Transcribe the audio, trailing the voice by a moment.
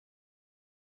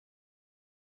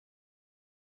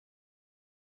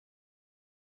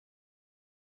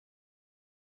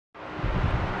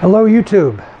Hello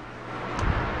YouTube.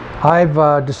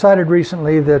 I've decided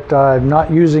recently that I'm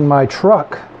not using my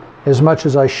truck as much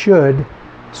as I should,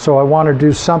 so I want to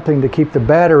do something to keep the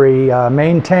battery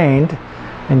maintained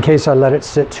in case I let it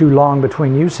sit too long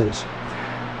between uses.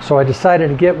 So I decided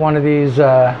to get one of these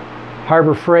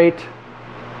Harbor Freight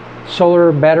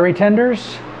solar battery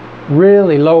tenders.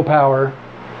 Really low power,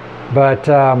 but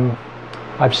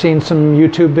I've seen some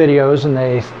YouTube videos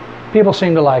and people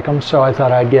seem to like them, so I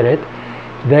thought I'd get it.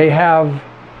 They have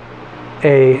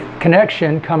a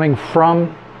connection coming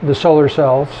from the solar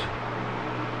cells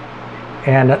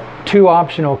and two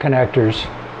optional connectors.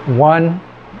 One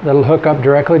that'll hook up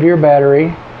directly to your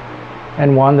battery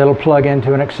and one that'll plug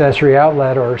into an accessory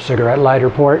outlet or cigarette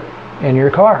lighter port in your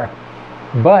car.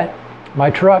 But my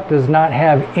truck does not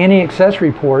have any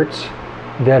accessory ports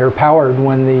that are powered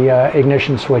when the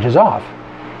ignition switch is off.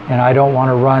 And I don't want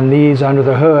to run these under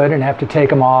the hood and have to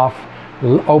take them off,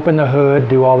 open the hood,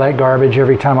 do all that garbage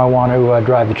every time I want to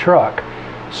drive the truck.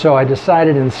 So I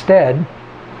decided instead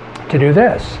to do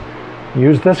this.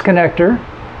 Use this connector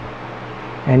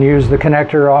and use the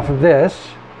connector off of this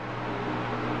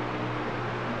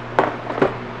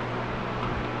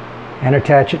and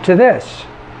attach it to this.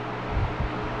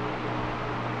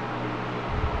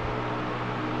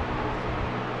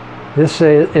 This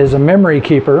is a memory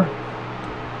keeper.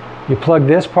 You plug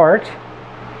this part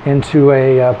into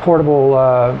a portable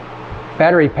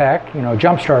battery pack,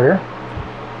 jump starter,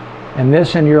 and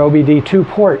this in your OBD 2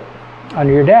 port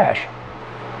under your dash.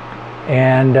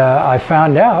 And I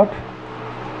found out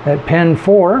that pin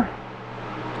 4,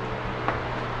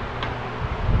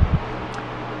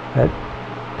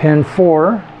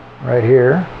 right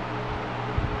here,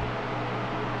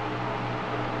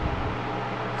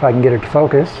 if I can get it to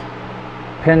focus,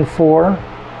 pin 4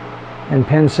 and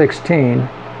pin 16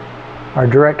 are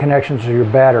direct connections to your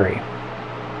battery.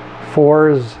 4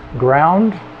 is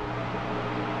ground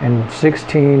and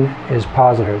 16 is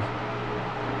positive.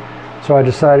 So I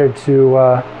decided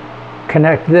to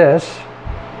connect this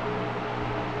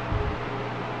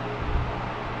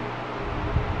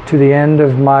to the end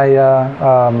of my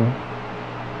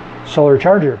solar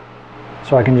charger,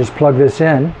 so I can just plug this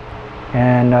in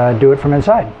and do it from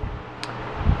inside.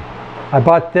 I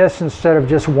bought this instead of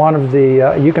just one of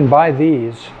the, you can buy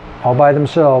these all by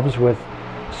themselves with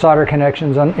solder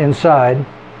connections inside,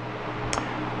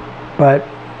 but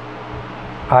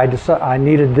I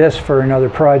needed this for another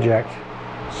project,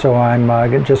 so I'm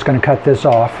just going to cut this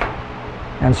off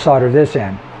and solder this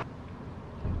in.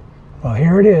 Well,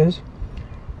 here it is,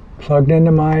 plugged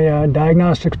into my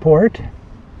diagnostics port.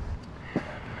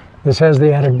 This has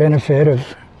the added benefit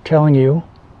of telling you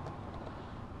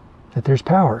that there's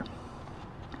power.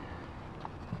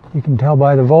 You can tell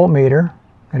by the voltmeter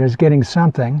that it's getting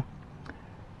something.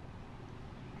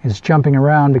 It's jumping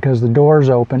around because the door's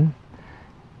open,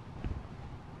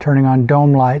 turning on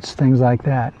dome lights, things like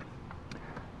that.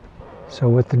 So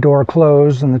with the door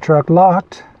closed and the truck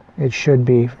locked, it should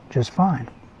be just fine.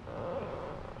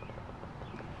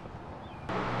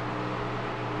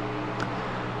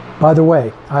 By the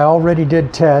way, I already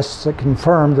did tests that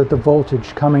confirmed that the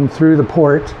voltage coming through the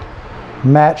port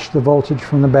matched the voltage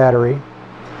from the battery.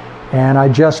 And I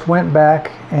just went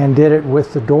back and did it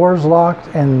with the doors locked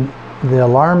and the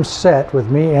alarm set with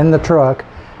me in the truck,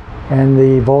 and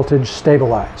the voltage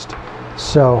stabilized.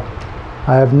 So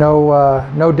I have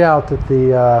no doubt that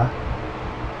the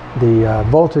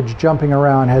voltage jumping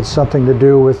around had something to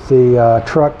do with the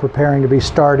truck preparing to be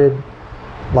started,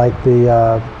 like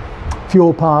the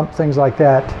fuel pump, things like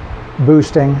that,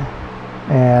 boosting.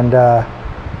 And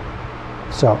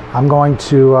so I'm going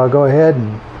to go ahead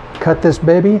and cut this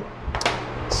baby,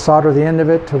 solder the end of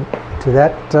it to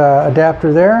that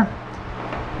adapter there,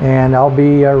 and I'll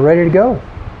be ready to go.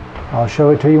 I'll show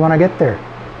it to you when I get there.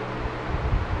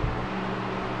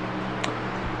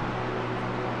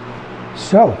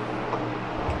 So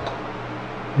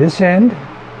this end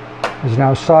is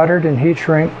now soldered and heat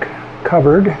shrink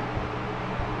covered,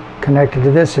 connected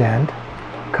to this end.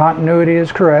 Continuity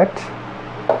is correct.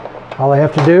 All I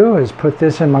have to do is put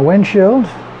this in my windshield,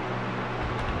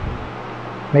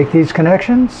 make these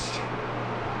connections,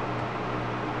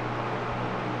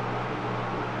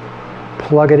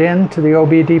 plug it into the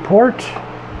OBD port,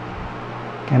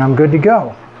 and I'm good to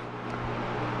go.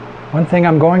 One thing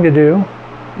I'm going to do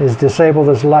is disable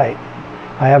this light.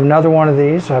 I have another one of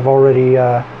these I've already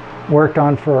worked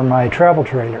on for my travel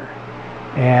trailer,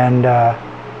 and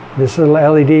this little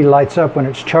LED lights up when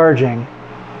it's charging,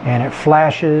 and it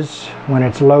flashes when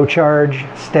it's low charge,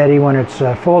 steady when it's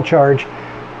full charge,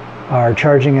 or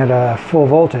charging at a full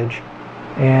voltage,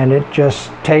 and it just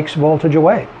takes voltage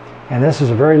away. and this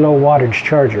is a very low wattage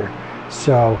charger.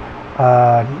 So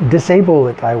disable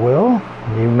it I will.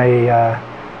 You may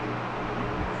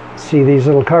see these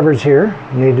little covers here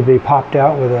need to be popped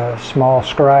out with a small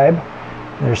scribe.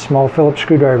 There's small Phillips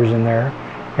screwdrivers in there.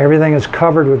 Everything is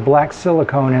covered with black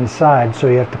silicone inside, so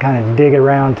you have to kind of dig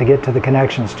around to get to the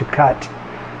connections to cut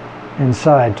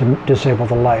inside to disable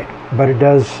the light. But it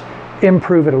does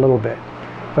improve it a little bit.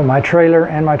 But my trailer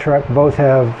and my truck both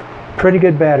have pretty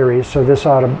good batteries, so this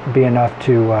ought to be enough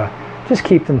to just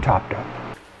keep them topped up.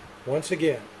 Once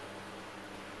again,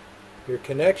 your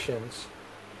connections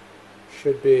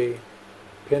should be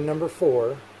pin number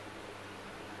 4.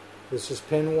 This is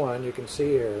pin 1, you can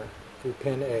see here, through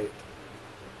pin 8.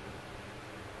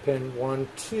 Pin 1,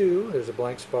 2, there's a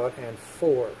blank spot, and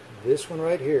 4. This one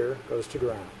right here goes to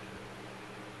ground.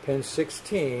 Pin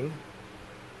 16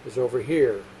 is over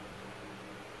here.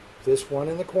 This one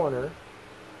in the corner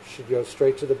should go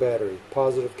straight to the battery,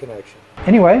 positive connection.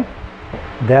 Anyway,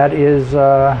 that is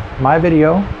my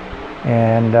video,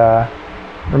 and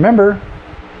remember,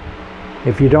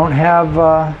 if you don't have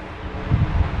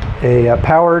a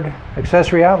powered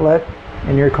accessory outlet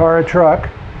in your car or truck,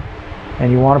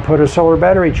 and you want to put a solar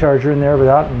battery charger in there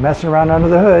without messing around under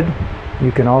the hood,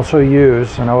 you can also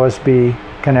use an OSB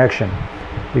connection.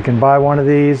 You can buy one of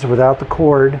these without the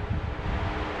cord.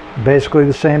 Basically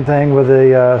the same thing with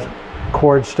a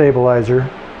cord stabilizer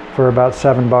for about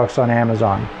 $7 on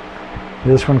Amazon.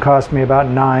 This one cost me about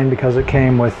 $9 because it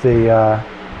came with the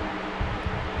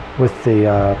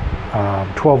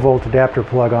 12-volt adapter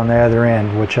plug on the other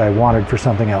end, which I wanted for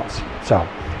something else. So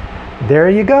there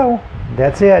you go.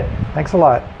 That's it. Thanks a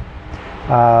lot.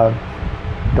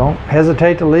 Don't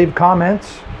hesitate to leave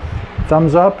comments.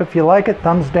 Thumbs up if you like it.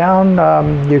 Thumbs down,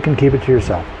 you can keep it to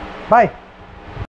yourself. Bye.